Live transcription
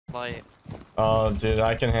Light. Oh, dude,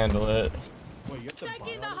 I can handle it. Wait, you have to buy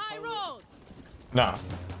Taking the high road. Nah.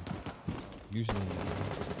 Usually.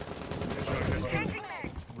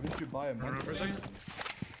 What did you buy a month?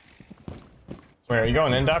 Wait, are you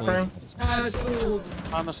going in, Dapper?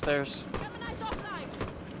 On the stairs.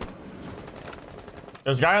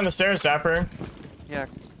 There's a guy on the stairs, Dapper. Yeah,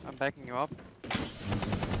 I'm backing you up.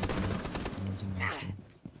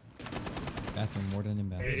 Bathroom, warden in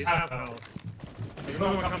bathroom. He's half health. There's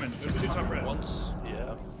another one coming. There's two top red. Once,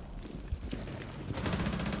 yeah.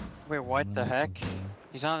 Wait, what the heck?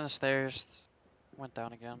 He's on the stairs. Went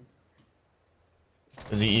down again.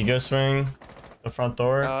 Is he ego swing the front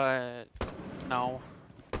door? No.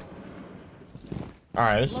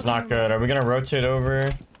 Alright, this is not good. Are we gonna rotate over?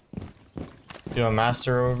 Do a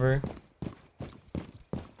master over?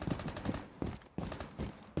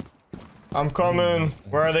 I'm coming.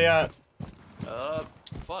 Where are they at?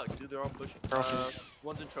 Fuck, dude, they're all pushing.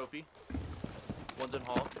 One's in trophy. One's in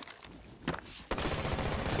hall.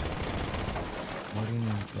 Warden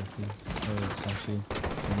and trophy. Or statue.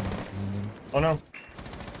 Oh no.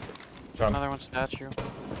 Jump. Another one statue.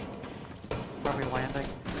 Probably landing.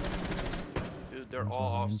 Dude, they're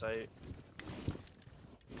all off site.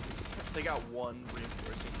 They got one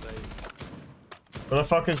reinforcing site. Where the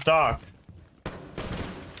fuck is Doc?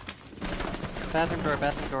 Bathroom door,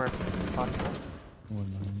 bathroom door. Fuck.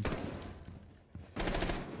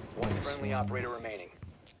 One friendly operator remaining.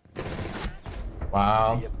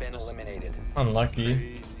 Wow. You have been eliminated. Unlucky.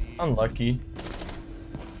 Crazy. Unlucky.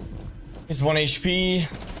 He's 1 HP.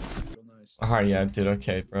 Alright, yeah, dude,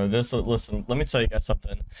 okay, bro. Listen, let me tell you guys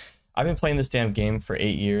something. I've been playing this damn game for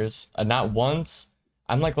 8 years. Not once.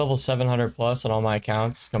 I'm like level 700 plus on all my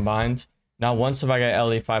accounts combined. Not once have I got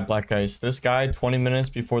LE5 Black Ice. This guy, 20 minutes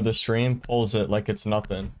before the stream, pulls it like it's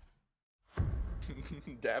nothing.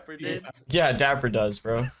 Dapper did? Yeah, Dapper does,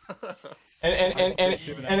 bro.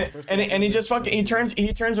 And he just fucking he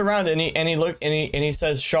turns around and he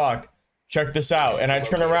says, "Shawk, check this out." And I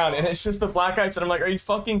turn around and it's just the Black Ice and I'm like, "Are you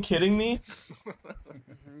fucking kidding me?"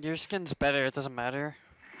 Your skin's better, it doesn't matter.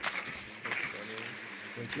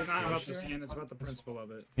 It's not about the skin, it's about the principle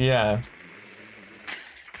of it. Yeah.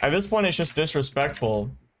 At this point, it's just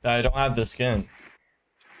disrespectful that I don't have the skin.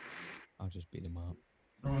 I'll just beat him up.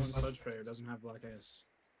 Everyone's a Sledge player doesn't have Black Ice.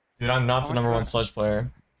 Dude, I'm not the #1 Sledge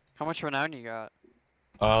player. How much renown you got?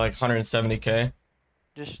 Like 170k.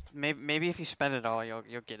 Just maybe if you spend it all, you'll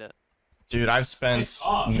get it. Dude, I've spent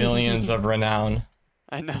millions of renown.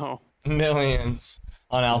 I know. Millions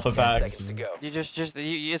on alpha packs. You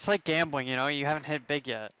it's like gambling, you know. You haven't hit big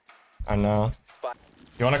yet. I know.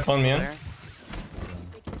 You wanna clone me in?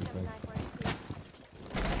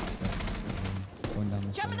 Going down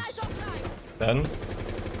the stairs. Then?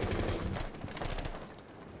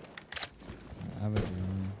 I have it.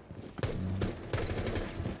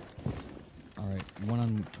 Alright, one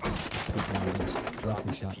on it's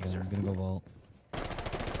rocket shotgun. I'm gonna go vault.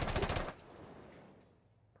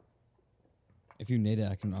 If you need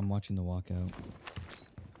it, I'm watching the walkout.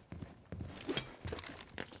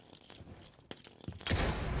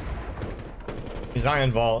 He's not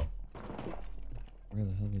in vault. Where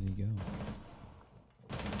the hell did he go?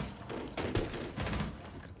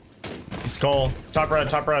 He's Cole. Top red,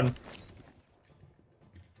 top red.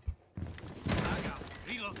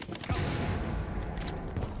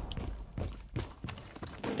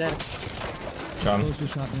 Dead. Jump. Close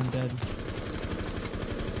with shotgun dead.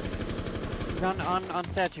 On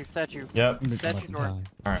statue. Yep. Statue door.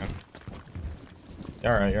 Alright.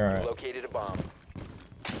 Alright, you're alright. Located a bomb.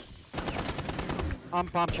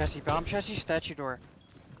 Bomb chassis, statue door.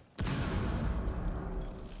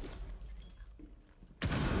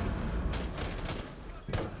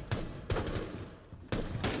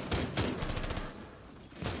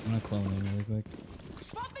 I'm gonna clone him really quick.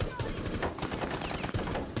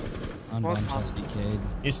 On bomb chest decayed.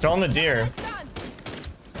 He's still on the deer.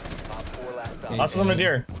 Last is on the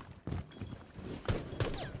deer.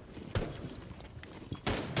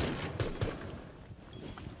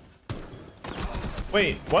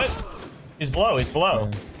 Wait, what? He's below, he's below.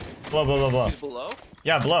 Below. He's below?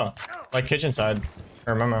 Yeah, below. Like kitchen side.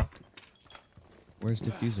 I remember. Where's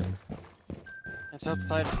diffuser? It's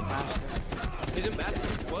outside of the master. He's in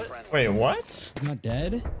bathroom. What? Wait, what? He's not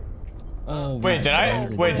dead? Oh, wait, did I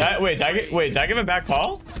did I give it back,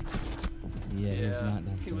 Paul? Yeah, he's not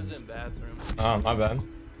downstairs. He was in bathroom. Oh, my bad.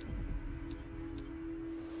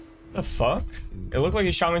 The fuck? It looked like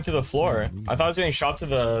he shot me through the floor. I thought I was getting shot through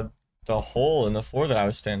the hole in the floor that I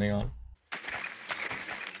was standing on.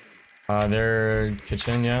 Their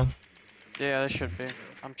kitchen, yeah. Yeah, they should be.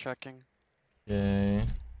 I'm checking. Yay.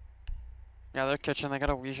 Yeah, they're kitchen. They got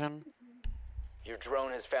a Legion. Your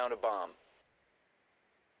drone has found a bomb.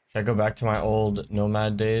 Should I go back to my old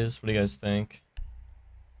Nomad days? What do you guys think?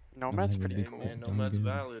 Nomad's Nomad would pretty be Hey cool. man, Damn Nomad's good.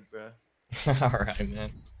 valid, bruh. Alright, man.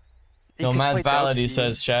 You could Nomad's play valid, he Doki.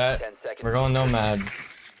 says, chat. 10 seconds. We're going Nomad.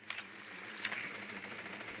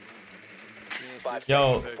 5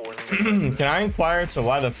 Yo, seconds before can I inquire to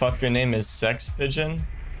why the fuck your name is Sex Pigeon?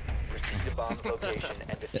 proceed to bomb's location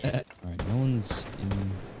and defuse it. Alright, no one's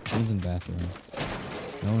in bathroom.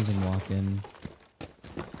 No one's in walk-in.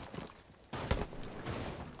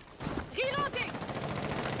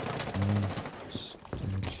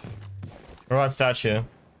 What about statue?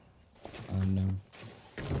 No.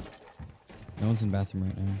 No one's in bathroom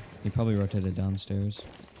right now. He probably rotated downstairs.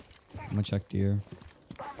 I'm gonna check deer.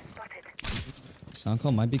 Sound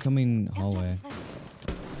call might be coming hallway.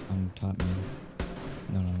 On top man.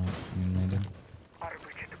 No. I mean landing.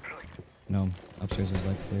 No, upstairs is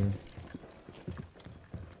like clear.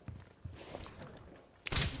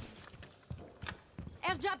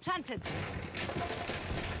 Airdrop planted.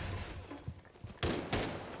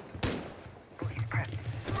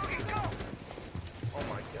 Oh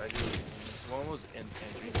my god, dude. One was in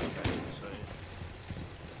entry.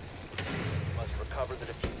 Must recover the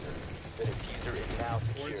diffuser. The diffuser is now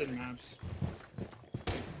One's secured. in maps.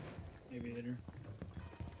 Maybe later.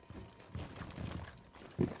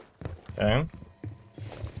 Okay.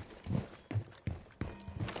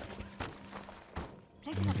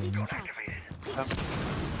 Placing a beacon charge.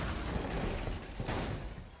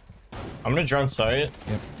 I'm gonna drone sight.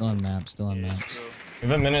 Yep, still on maps, still on maps. We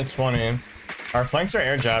have a minute 20. Our flanks are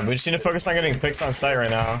air jab. We just need to focus on getting picks on sight right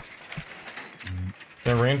now.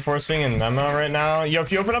 They're reinforcing in memo right now. Yo,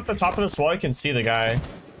 if you open up the top of this wall, you can see the guy. You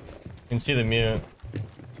can see the mute.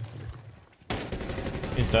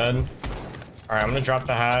 He's dead. Alright, I'm gonna drop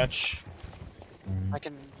the hatch. I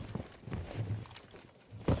can.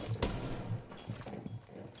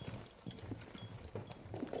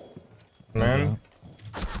 Man.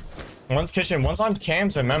 One's kitchen, one's on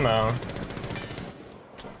cams and memo.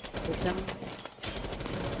 Kitchen.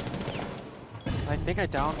 I think I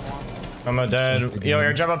downed one. Memo dead. Yo,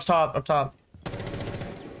 air jab up top, up top.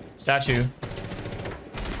 Statue.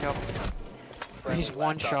 Yep. He's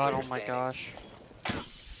one shot. Oh my gosh.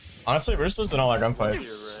 Honestly, we're just losing all our gunfights.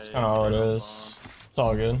 That's kind of all it is. It's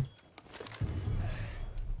all good.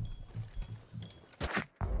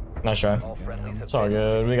 Nice try. All friendlies have It's all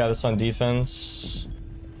good. We got this on defense.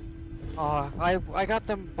 I got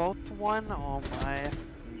them both one. Oh my.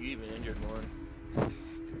 You even injured one.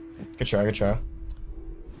 Good try, good try.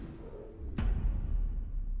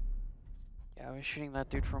 Yeah, I was shooting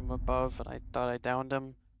that dude from above, and I thought I downed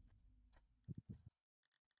him.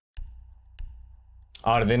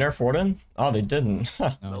 Oh, did they nerf Warden? Oh, they didn't.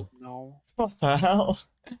 No. No. What the hell?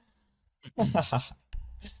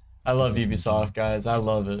 I love Ubisoft, guys. I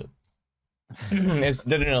love it.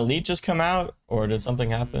 Did an elite just come out, or did something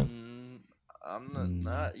happen? I'm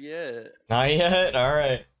not yet. Not yet. All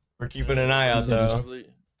right, we're keeping an eye out though. Probably,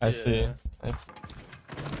 I see. I see.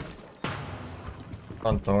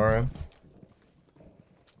 On Thor.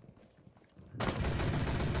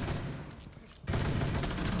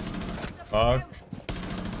 Fuck.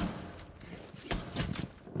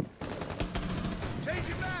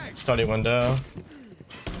 Study window.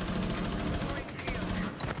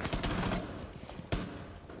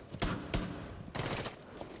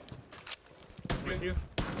 With you.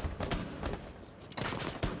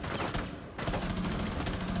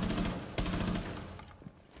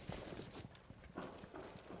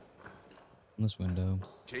 In this window.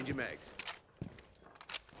 Changing mags.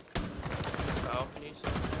 Balconies.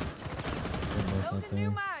 They're both out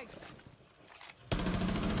there.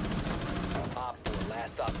 Op 4,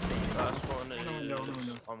 last op standing. Last one is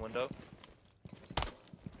No. on window.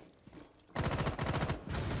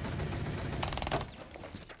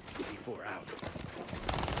 D4 out.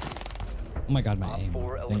 Oh my god, my Op aim.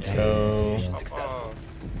 4 Thank eliminated. go. Yeah, Oh,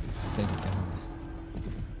 thank God.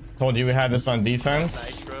 Told you we had this on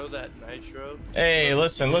defense. nitro, that nitro. Hey,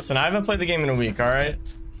 listen. I haven't played the game in a week. All right.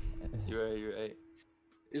 You're right.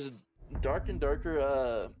 Is dark and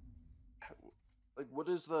darker, like, what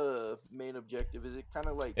is the main objective? Is it kind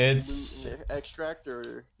of like It's- loot and extract,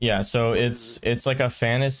 or Yeah. So it's like a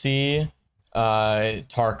fantasy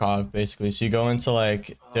Tarkov basically. So you go into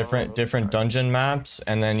like different dungeon maps,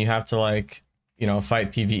 and then you have to like, you know,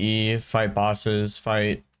 fight PvE, fight bosses,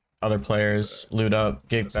 fight other players, loot up,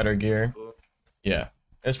 get better gear. Cool. Yeah,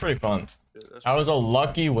 it's pretty fun. Yeah, that's That was a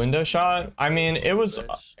lucky window shot. I mean, it was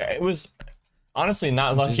honestly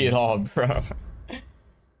not lucky at all, bro.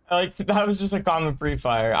 Like, that was just a common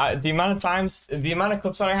pre-fire. The amount of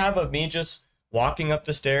clips that I have of me just walking up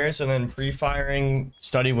the stairs and then pre-firing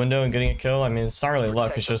study window and getting a kill, I mean, it's not really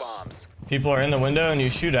luck. It's just people are in the window and you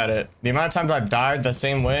shoot at it. The amount of times I've died the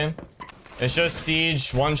same way, it's just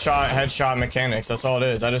siege, one shot, headshot mechanics. That's all it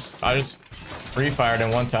is. I just pre-fired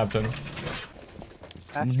and one-tapped him.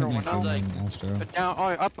 Someone hit Astro me window. from Astro. But down, oh,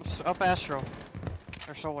 up Astro.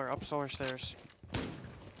 Or solar, up solar stairs.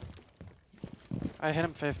 I hit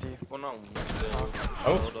him 50. Well, no.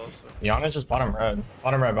 Oh, Giannis just bottom red.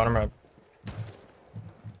 Bottom red, bottom red.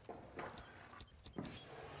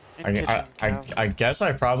 I guess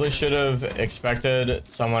I probably should have expected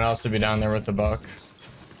someone else to be down there with the buck.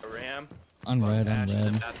 Ram. On red, on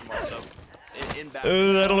red.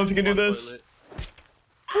 I don't know if you can do this.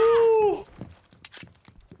 Woo!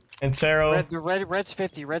 And Taro. Red's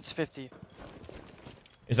 50, red's 50.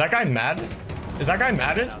 Is that guy mad? Is that guy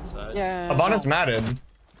matted? Yeah. Habana's matted.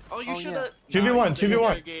 Oh, you should have. 2v1,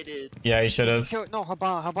 2v1. Yeah, he should have. No,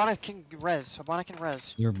 Habana can res. Habana can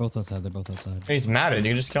res. You're both outside. They're both outside. He's matted.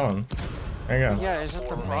 You can just kill him. There you go. Yeah, isn't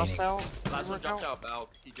the frost out? Last one jumped out Valve.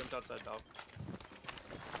 He jumped outside Valve.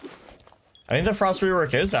 I think the frost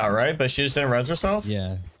rework is out, right? But she just didn't res herself?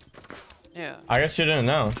 Yeah. Yeah. I guess she didn't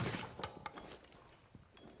know.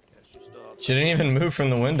 She didn't even move from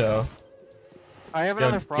the window. I have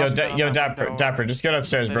another frost. Yo, Dapper, just get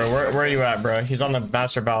upstairs, bro. Where are you at, bro? He's on the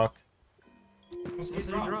master balk.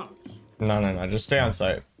 No. Just stay on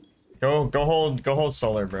site. Go hold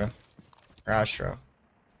solar, bro. Or Astro.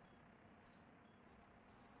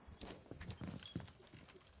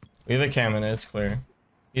 Leave the cam in, it's clear.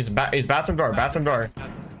 He's bathroom door, bathroom door.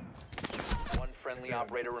 One friendly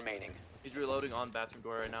operator remaining. He's reloading on bathroom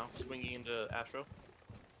door right now, swinging into Astro.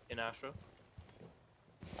 In Astro.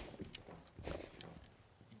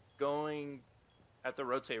 Going at the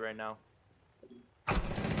rotate right now.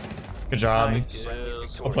 Good job.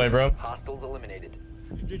 Well play, bro. Hostiles eliminated.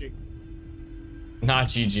 GG. Not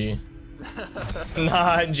GG.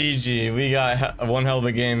 Not GG. We got one hell of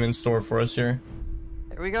a game in store for us here.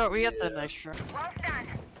 We got the next round.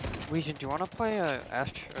 Do you want to play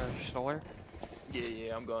solar?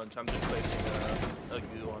 Yeah, I'm going. I'm just placing a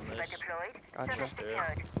goo on this. Gotcha.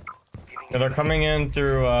 Yeah, they're coming in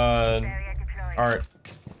through art.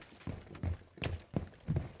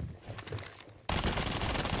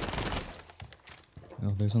 Oh,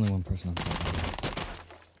 there's only one person on site.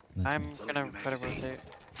 I'm gonna try to rotate.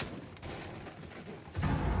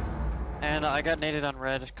 And I got naded on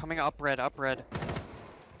red. Coming up red, up red.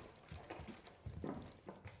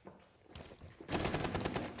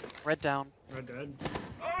 Red down. Red dead.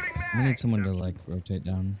 We need someone to like rotate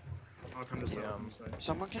down. I'll come to site. I'm on site.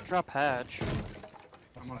 Someone can drop hatch.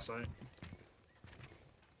 I'm on site.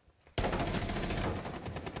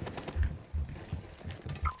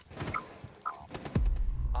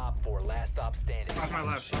 Op 4, last stop standing. Off my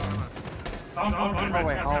left.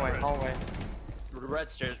 Hallway.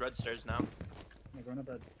 Red stairs now. I'm going to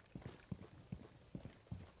bed.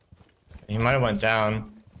 He might have went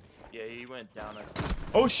down. Yeah, he went down.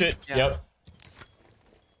 Oh shit. Yeah. Yep.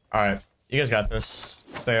 Alright. You guys got this.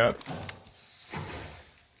 Stay up.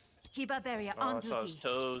 Keep a barrier Oh, on I saw his duty.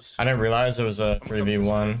 toes. I didn't realize it was a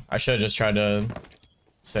 3v1. I should have just tried to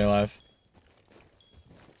stay alive.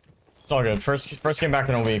 It's all good. First game back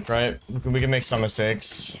in a week, right? We can make some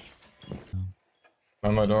mistakes.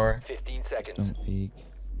 Memo door. 15 seconds. Don't peek.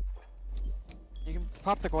 You can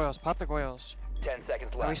pop the goils, 10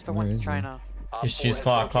 seconds At left. least the Where one in is he? China. Op She's 4 has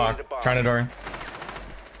clock. located a bomb. China door.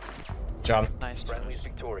 Job. Nice. Friendly's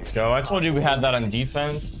victorious. Let's go. I told you we had that on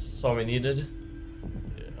defense. That's all we needed.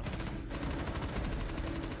 Yeah.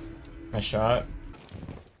 Nice shot.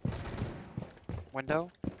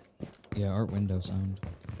 Window. Yeah, art window sound.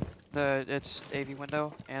 It's AV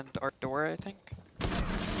window and art door, I think.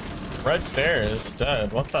 Red stairs.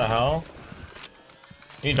 Dead. What the hell?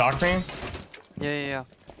 Can you dock me? Yeah.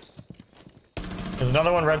 There's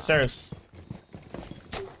another one red stairs.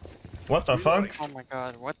 What the fuck? Oh my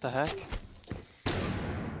god, what the heck?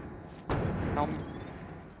 No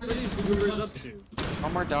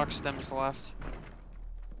more dock stems left.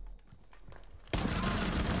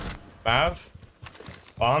 Bav?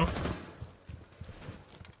 Bomb?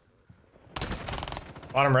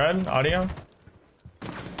 Bottom red? Audio?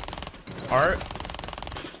 Art?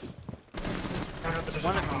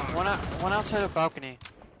 One outside of balcony.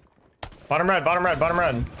 Bottom red, bottom red, bottom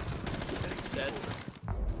red. Dead.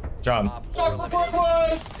 Job. Op 4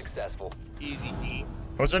 eliminated. Successful. Easy E.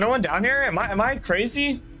 Was there no one down here? Am I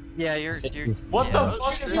crazy? Yeah, you're What the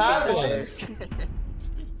fuck is happening?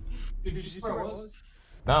 Did you see where it was?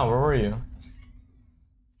 No, where were you?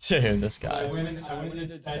 Dude, this I guy. went in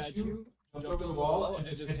the statue, jumped over the wall, and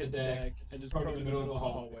just hit the deck, and just parked in the middle of the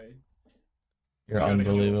hallway. You're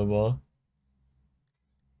unbelievable.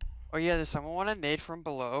 Oh yeah, does someone want a nade from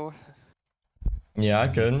below? Yeah, I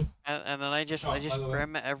could. And then I just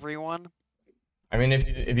grim everyone. I mean,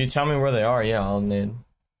 if you tell me where they are, yeah, I'll need.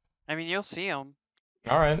 I mean, you'll see them.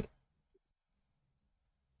 All right.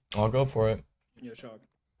 I'll go for it. Yeah, Shawk.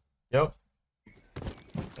 Yep.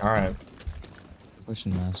 All right.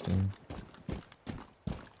 Pushing master.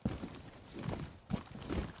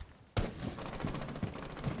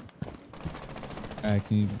 Alright,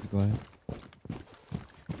 can you be quiet?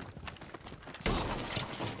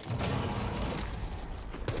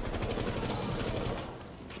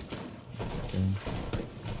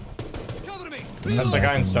 That's a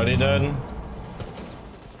guy in study dead.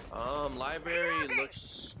 Library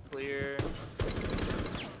looks clear.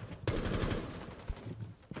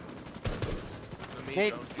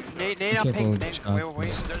 Nade on pink.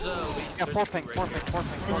 Wait. There's a Yeah, 4 pink.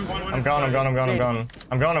 I'm gone.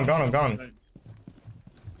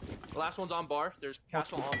 The last one's on bar. There's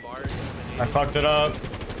castle on bar. I fucked it up.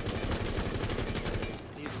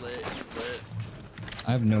 He's lit.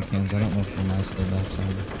 I have no cans. I don't know if the mouse still backside.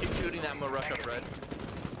 Keep shooting that. I'm gonna rush up red.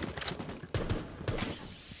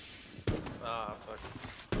 Ah, fuck.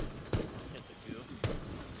 Hit the goo.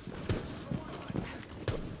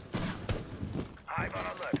 I'm on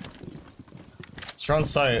alert. It's on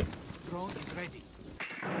site. Drone is ready.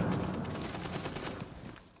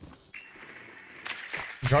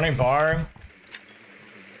 Joining bar.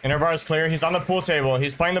 Inner bar is clear. He's on the pool table.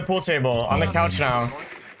 He's playing the pool table on the couch now.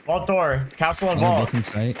 Vault door. Castle and vault.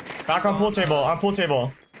 Back on pool table. On pool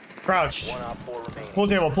table. Crouched. Pool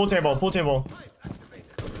table.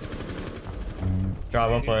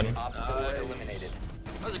 Job well played.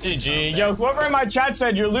 GG. Yo, whoever in my chat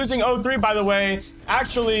said you're losing 0-3, by the way,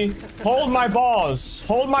 actually, hold my balls.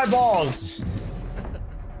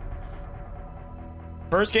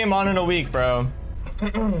 First game on in a week, bro.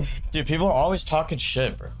 Dude, people are always talking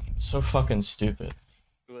shit, bro. It's so fucking stupid.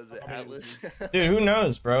 Was it Atlas? Dude, who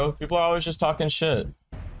knows, bro? People are always just talking shit.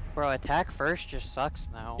 Bro, attack first just sucks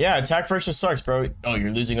now. Yeah, attack first just sucks, bro. Oh, you're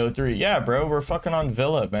losing 0-3. Yeah, bro, we're fucking on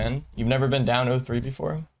Villa, man. You've never been down 0-3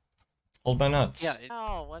 before? Hold my nuts. Yeah.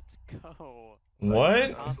 Oh, let's go.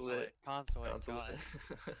 What? Consulate.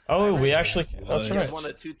 Oh, we actually. That's You right. guys want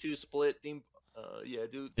a 2-2 split team? Yeah,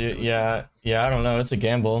 dude. Yeah, I don't know. It's a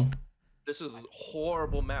gamble. This is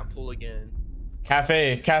horrible map pool again.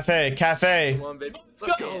 Cafe. Come on, baby.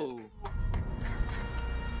 Let's go.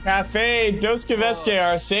 Cafe, Dostoevsky,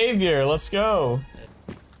 our savior. Let's go.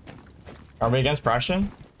 Are we against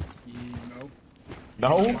Prussian?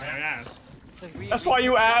 No. I asked. That's why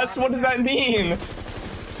you asked. What does that mean? I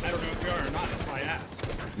don't know if we are or not. That's why I asked.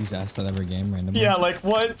 You just asked that every game randomly. Yeah, like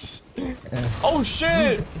what? Oh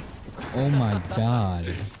shit! Oh my god.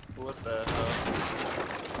 What the hell?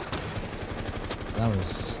 That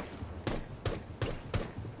was.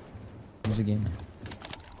 He's a gamer.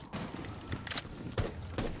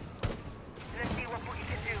 Let's see what we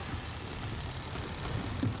can do.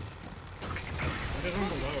 There's one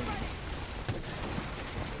below.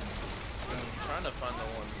 I'm trying to find the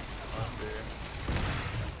one under.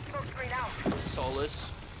 Smoke screen out.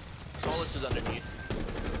 Solus is underneath.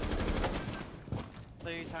 So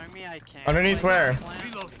you're telling me I can't? Underneath where?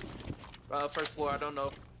 First floor. I don't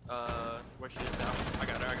know. Where she is now. I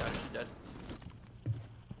got her. She's dead.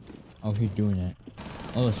 Oh, he's doing it.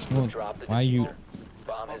 Oh, the smoke. Why'd you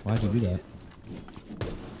do that?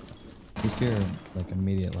 He's scared, like,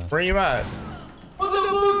 immediate left. Where you at?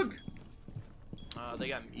 They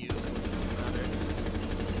got mute.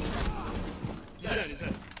 He's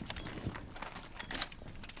dead.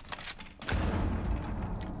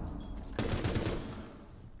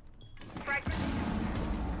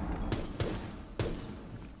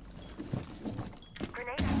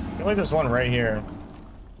 I feel like there's one right here.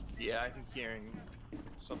 Yeah, I'm hearing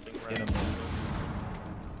something right.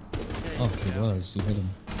 Oh, he was. You hit him.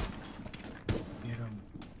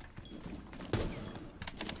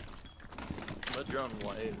 Let drone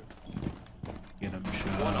white. Get him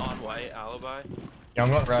shot. One on white, alibi. Yeah,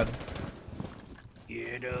 I'm going red.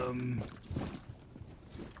 Get him.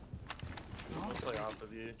 I'll play off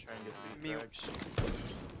of you, try and get Mute. the frags.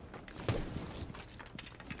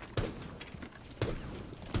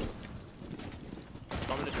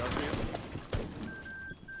 Want me to drone for you?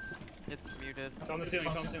 It's muted. It's on the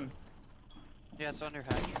ceiling. Yeah, it's under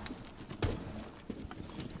hatch.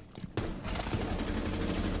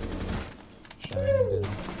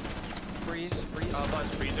 Freeze.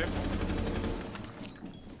 Alibi's freezer.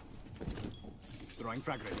 Throwing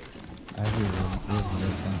frag grenade. I agree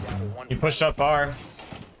with He pushed up bar.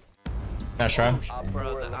 Nice try. Op 4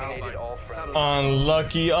 eliminated all friendly.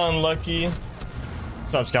 Unlucky, unlucky.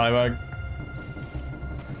 What's up, Skywag?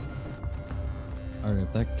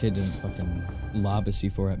 Alright, that kid didn't fucking lob a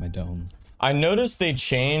C4 at my dome. I noticed they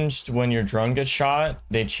changed when your drone gets shot.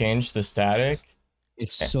 They changed the static.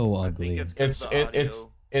 It's so ugly.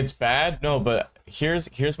 It's bad. No, but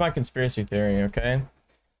here's my conspiracy theory. Okay.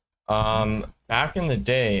 Back in the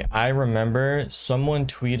day, I remember someone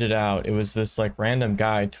tweeted out. It was this like random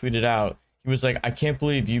guy tweeted out. He was like, "I can't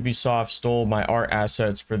believe Ubisoft stole my art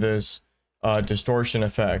assets for this distortion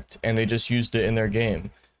effect, and they just used it in their game."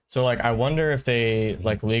 So like, I wonder if they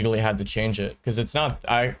like legally had to change it, because it's not.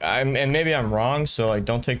 And maybe I'm wrong. So like,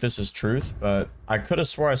 don't take this as truth. But I could have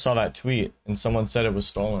swore I saw that tweet and someone said it was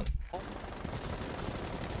stolen.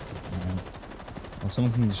 Well,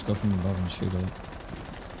 someone can just go from above and shoot it.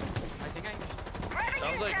 I think I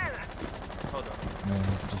sounds like. Hold on. Yeah,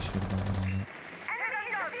 I could just shoot above and on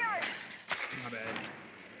My bad.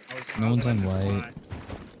 it. No one's on white.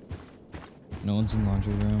 No one's in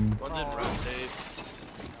laundry room. One's in round safe.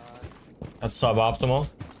 That's suboptimal.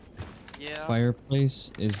 Yeah.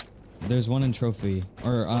 Fireplace is. There's one in trophy.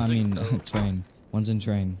 Or, I mean, train. One's in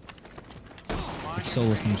train. It's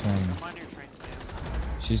Solus in train.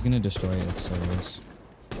 She's gonna destroy it, it's Solus.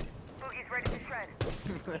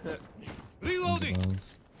 Reloading!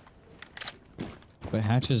 But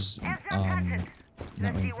Hatch is,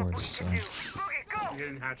 not reinforced, so. I'm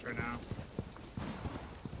getting hatch right now.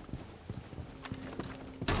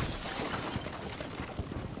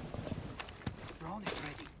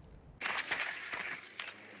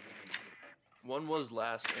 One was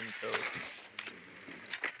last in code.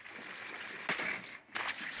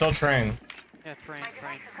 Still train. Yeah, train.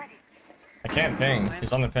 I can't ping.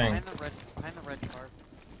 He's on the ping. Behind the red car.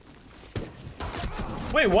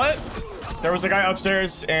 Wait, what? There was a guy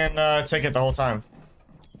upstairs and ticket the whole time.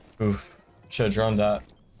 Oof. Should have droned that.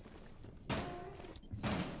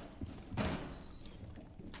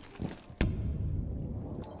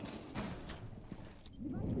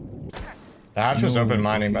 The hatch was open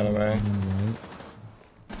mining, by the way.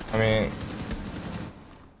 I mean,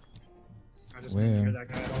 I just didn't hear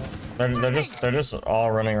that guy at all. they're just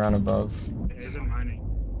all running around above. It isn't mining.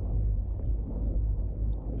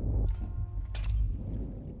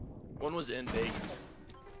 One was in big.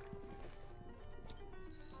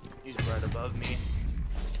 He's right above me.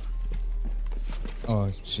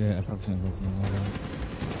 Oh shit, I probably shouldn't have opened the water.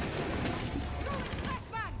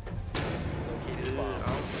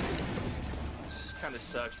 This kind of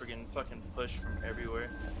sucks. We're getting fucking pushed from everywhere.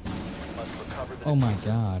 Must recover the Oh my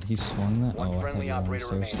god, he swung that? One Oh, I thought friendly you were on the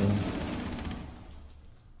operator stairs still.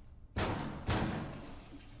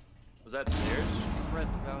 Was that stairs? Red.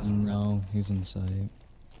 That was No, he's inside.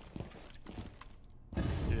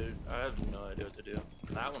 Dude, I have no idea what to do.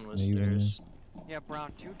 That one was Yeah, you stairs. missed. Yeah,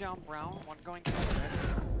 brown. 2 down brown. 1 going to the red.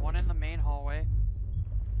 1 in the main hallway. Yeah, I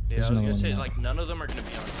There's was another gonna one say now. like none of them are gonna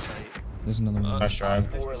be on site. There's another one. Nice try.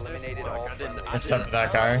 4 eliminated all I didn't. friendly. Except for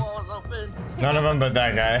that guy. None of them but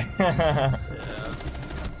that guy. Yeah.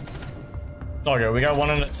 It's all good. We got one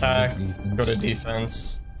in attack. Defense. Go to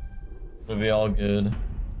defense. It'll be all good.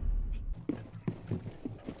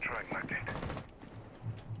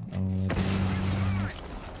 Oh, I didn't.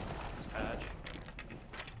 Patch.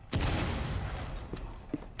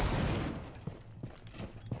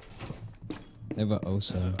 They have a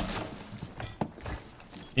Osa.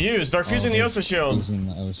 Use. They're fusing the they're Osa shield. Using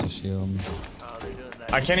the Osa shield. Oh, they're doing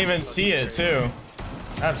that. I can't even see it too.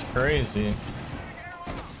 That's crazy.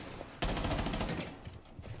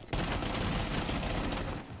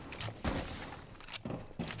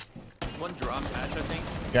 One drop patch, I think.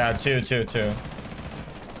 Yeah, two. Wait,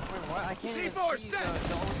 what? I can't even see the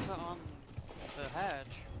Osa on the hatch.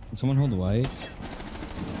 Can someone hold white?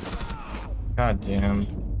 God damn.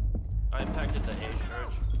 I impacted the A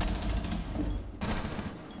charge.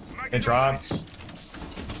 It dropped.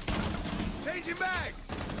 Changing bags!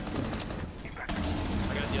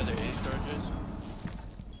 I got the other A charges.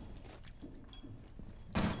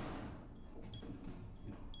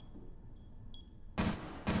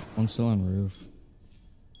 One's still on roof.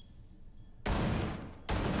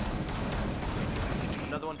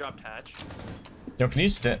 Another one dropped hatch. Yo, can you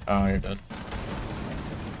stand? Oh, you're dead.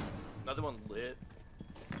 Another one lit.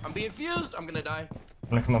 I'm being fused. I'm gonna die. I'm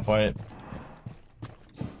gonna come up white.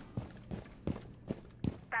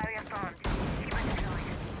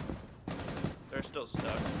 They're still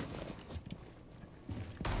stuck.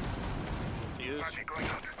 Fuse.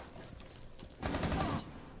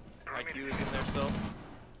 IQ is in there still.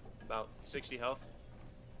 About 60 health.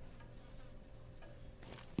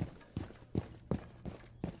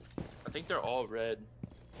 think they're all red.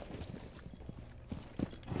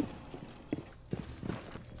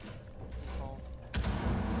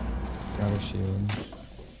 Got a shield.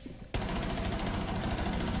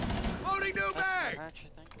 Loading new bag! Hatch, I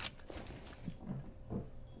think.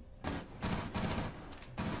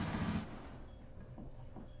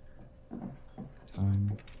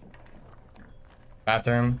 Time.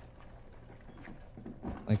 Bathroom.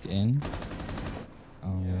 Like in?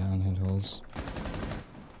 Oh yeah, on head holes.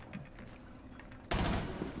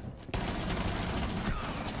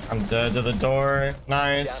 I'm dead to the door.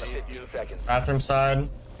 Nice. Down to 15 seconds. Bathroom side.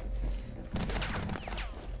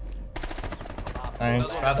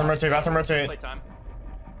 Nice. Bathroom rotate, bathroom rotate. Playtime.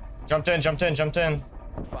 Jumped in, jumped in, jumped in.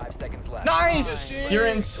 5 seconds left. Nice! You're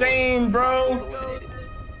insane, bro. Eliminated.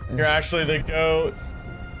 You're actually the GOAT.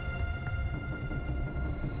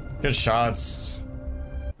 Good shots.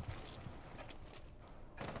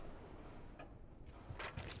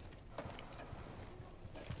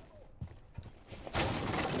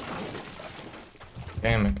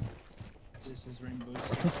 Damn it. This is rainbow.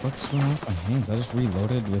 What the fuck's going on with my hands? I just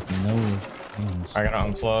reloaded with no hands. I gotta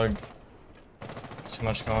unplug. There's too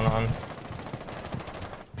much going on.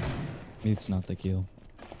 It's not the kill.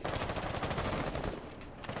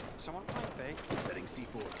 Someone playing fake? Setting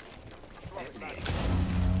C4.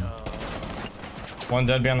 One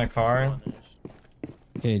dead behind the car.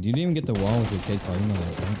 Okay, you didn't even get the wall with your K car. You know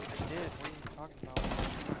that, right? I did. What are you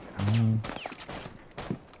talking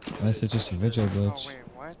about? Unless it's just a visual Oh glitch. wait,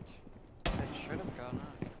 what? I should have gotten it.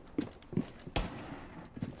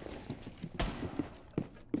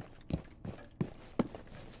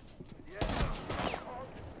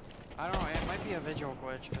 I don't know, it might be a visual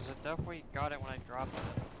glitch because it definitely got it when I dropped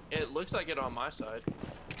it. It looks like it on my side.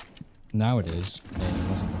 Now it is, but it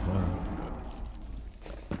wasn't before.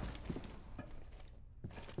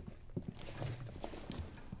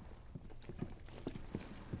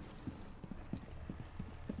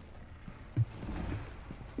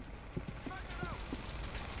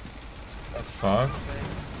 The fuck?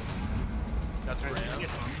 That's Ram.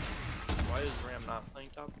 Why is Ram not playing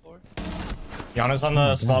top floor? Giannis on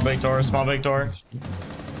the small big door, small big door.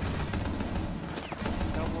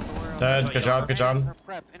 Double door. Dead, good job, good job. In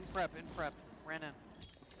prep. Ran in.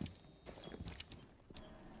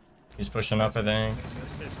 He's pushing up, I think.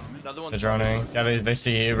 Another one. They're droning. Yeah, they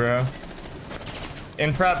see you, bro.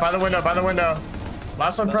 In prep, by the window, by the window.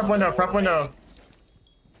 Last one, prep window, prep window.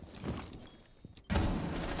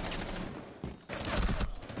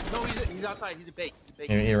 No, he's outside. He's a bake. He's a bake.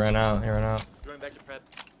 He ran out, he ran out. Going back to prep.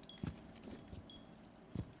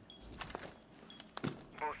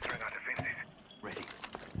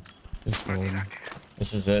 Just rolling.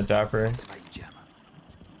 This is it, Dapper.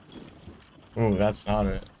 Ooh, that's not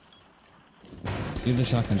it. Do the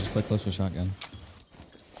shotgun, just play close with shotgun.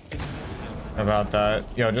 About that.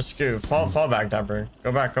 Yo, just scoot. Fall back, Dapper.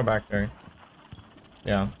 Go back there.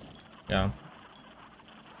 Yeah. Yeah.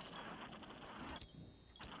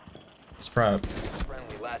 It's prep.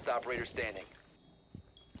 Friendly, last operator standing.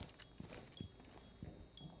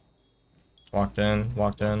 Walked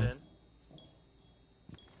in.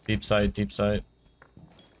 Deep sight, deep sight.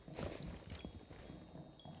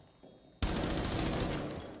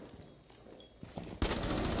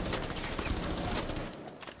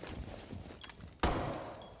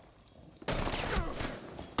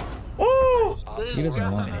 Woo! He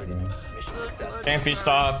doesn't want it, bro. Mission successful. Can't be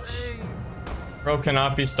stopped. Bro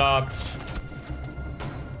cannot be stopped.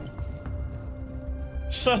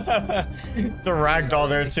 The ragdoll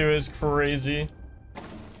there too is crazy.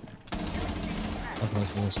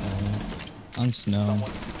 On snow.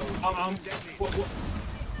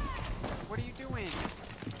 What are you doing?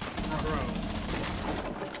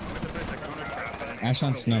 Ash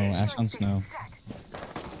on snow. Ash on snow.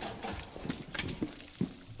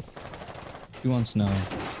 2 on snow.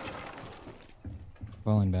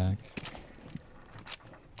 Falling back.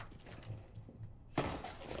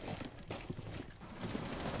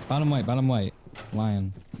 Bottom white.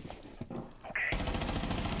 Lion.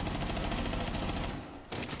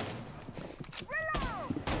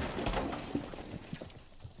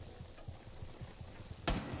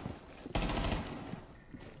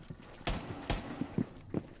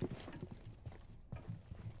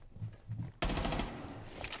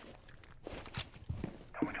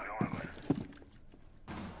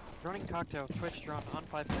 Droning cocktail, Twitch drone on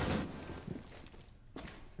 5.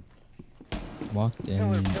 Walked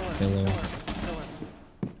in. Pillar.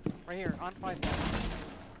 Right here, on 5.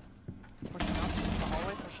 Pushing up the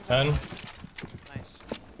hallway, pushing 10. up. Nice.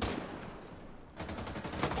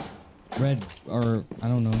 Red, or I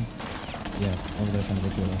don't know. Yeah, over there, kind of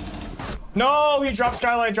pillar. No, he dropped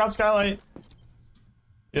skylight, dropped skylight.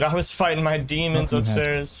 Dude, I was fighting my demons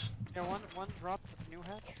upstairs. Yeah, one dropped new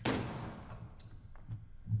hatch.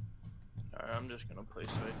 Alright, I'm just gonna play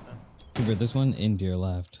safe then. Cooper, there's one in to your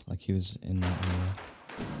left. Like he was in that area.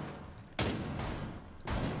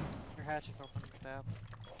 Your hatch is open for tab.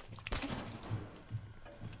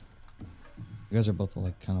 You guys are both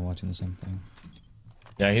like kind of watching the same thing.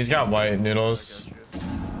 Yeah, he's got white noodles.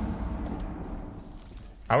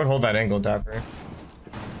 I would hold that angle, Dapper.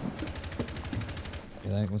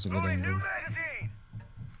 Yeah, that was a good angle.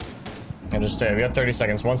 And just stay. We got 30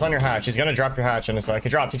 seconds. One's on your hatch. He's gonna drop your hatch, and it's like he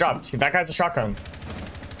dropped. He dropped. That guy's a shotgun.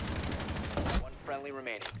 One friendly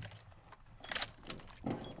remaining.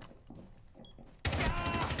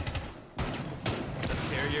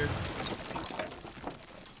 Carrier.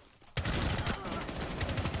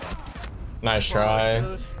 Nice try.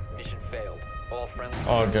 Mission failed. All friendly.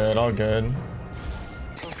 All good. All good.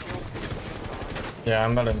 Yeah,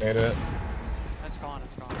 I'm about to nade it. It's gone,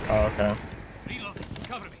 it's gone. Oh, okay.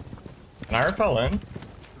 Can I repel in?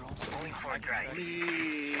 Let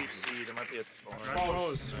me see, there might be a thorn.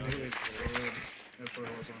 Oh, that's what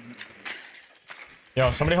it was on it.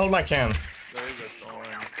 Yo, somebody hold my cam. There is a thorn.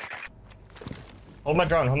 Hold my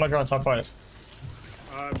drone. Hold my drone. Top right.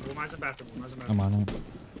 Mine's in bathroom. Mine's in I'm bathroom. on it.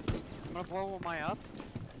 I'm gonna blow my up.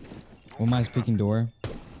 One mine's peeking door.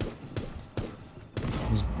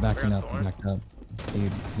 He's backing up. Backed up.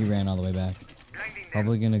 He ran all the way back.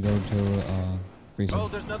 Probably gonna go to freezer. Oh,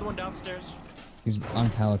 there's another one downstairs. He's on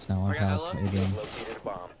pallets now. On I got pallets. Ella. Again. Located a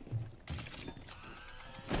bomb.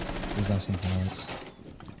 He's not some pallets.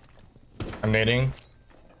 I'm nading.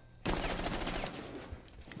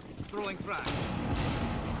 Throwing flash.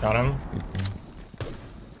 Got him.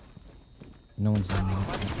 No one's in there.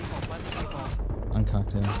 On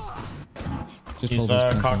cocktail. Just He's hold this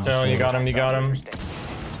plant cocktail. down. You got him. You got him.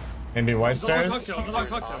 Maybe white stairs. Cocktail.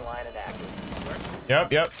 Online and active.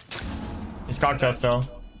 Yep. Yep. He's cocktail still.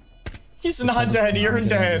 He's Just not hold this dead. plant You're down.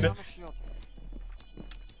 dead. On the shield.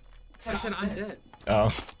 I said I'm dead. Oh.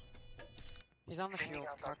 He's on the shield.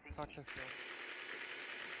 Cocktail shield.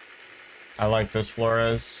 I like this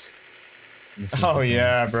Flores. This is Oh the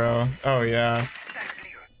yeah, bro. Oh yeah.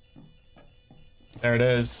 There it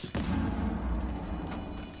is.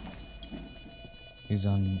 He's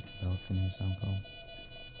on balcony sound call.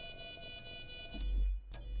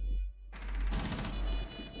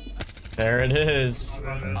 There it is.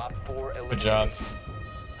 Op 4 Good job.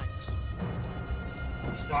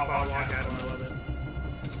 Wow, wow, wow, Adam, I love it.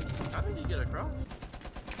 How did you get across?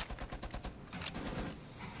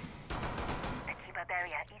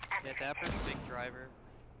 Yeah, Dapper's a big driver.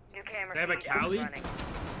 They have a Cali?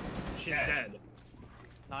 She's dead.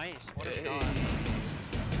 Nice, what a shot.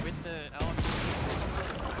 With the element.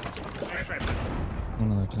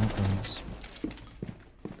 One of their top ones.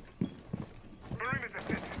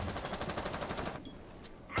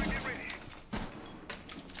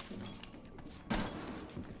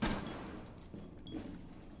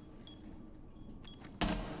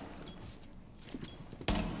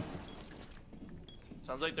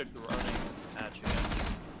 Sounds like they're droning at you.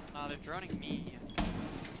 Nah, they're droning me.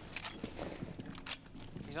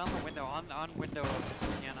 He's on the window, on window of the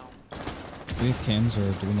piano. Do we have cams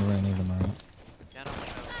or do we know where any of them are at? Piano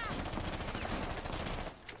window.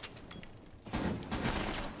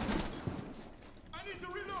 I need to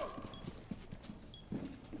reload.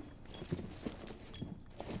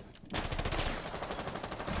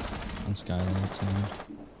 On skylight side.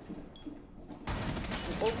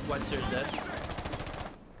 Oh, white stairs dead.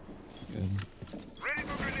 Good. Ready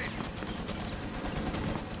for grenade.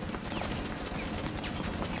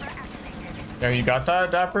 There, you got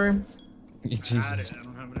that, Dapper? Jesus. I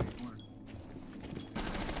don't have it anymore.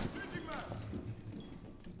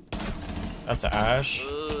 That's an Ash.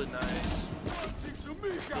 Oh, nice. Just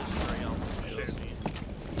bring out the shield scene.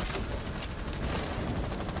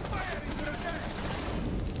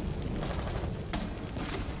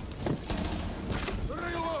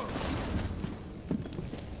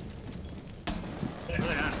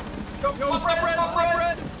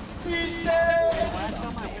 Last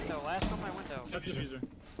on my window, last on my window. That's his user.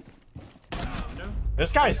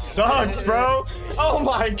 This guy sucks, bro. Oh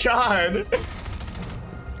my god.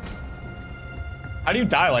 How do you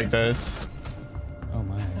die like this? Oh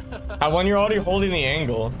my. When you're already holding the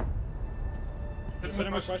angle. Put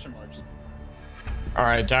in my question marks. All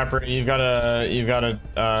right, Dapper, you've got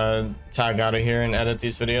to tag out of here and edit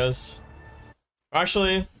these videos.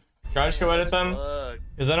 Actually, can I just go edit them? Fuck.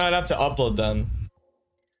 Because then I'd have to upload them.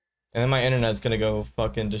 And then my internet's gonna go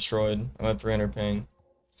fucking destroyed. I'm at 300 ping.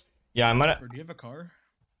 Yeah, I might. Do you have a car?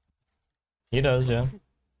 He does, yeah.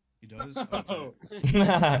 He does. Oh.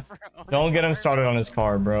 Don't get him started on his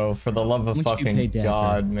car, bro. For the love of How much do you pay fucking Dapper?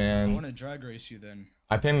 God, I man. want to drag race you then.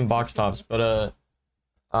 I pay him in box tops, but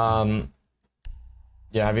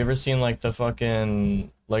yeah. Have you ever seen like the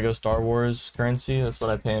fucking Lego Star Wars currency? That's what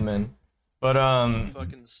I pay him in. But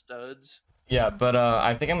Fucking studs. yeah. But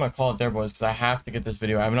I think I'm gonna call it there, boys, because I have to get this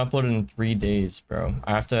video. I haven't uploaded in 3 days, bro.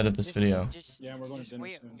 I have to edit this video. Yeah, we're going to just dinner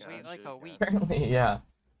wait, soon. wait like a week. Yeah.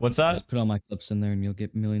 What's that? Just put all my clips in there and you'll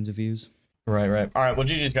get millions of views. Right. All right. Well,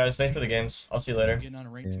 GG's guys. Thanks for the games. I'll see you later. Getting on a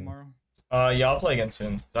rank Yeah. tomorrow. Yeah, I'll play again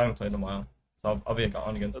soon. 'Cause I haven't played in a while. So I'll be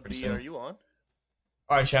on again pretty B, soon. are you on?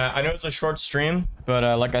 Alright, chat. I know it's a short stream, but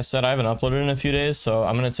like I said, I haven't uploaded in a few days, so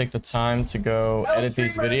I'm gonna take the time to go edit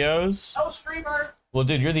these videos. Streamer. Well,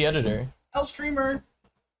 dude, you're the editor. Streamer.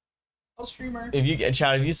 If you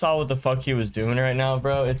chat, if you saw what the fuck he was doing right now,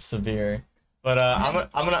 bro, it's severe. But I'm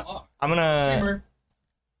gonna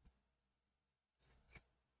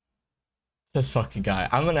this fucking guy.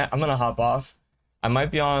 I'm gonna hop off. I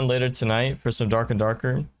might be on later tonight for some Dark and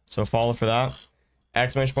Darker, so follow for that.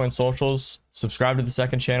 Exclamation point socials. Subscribe to the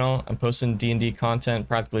second channel. I'm posting D&D content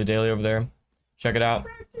practically daily over there. Check it out.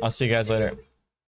 I'll see you guys later.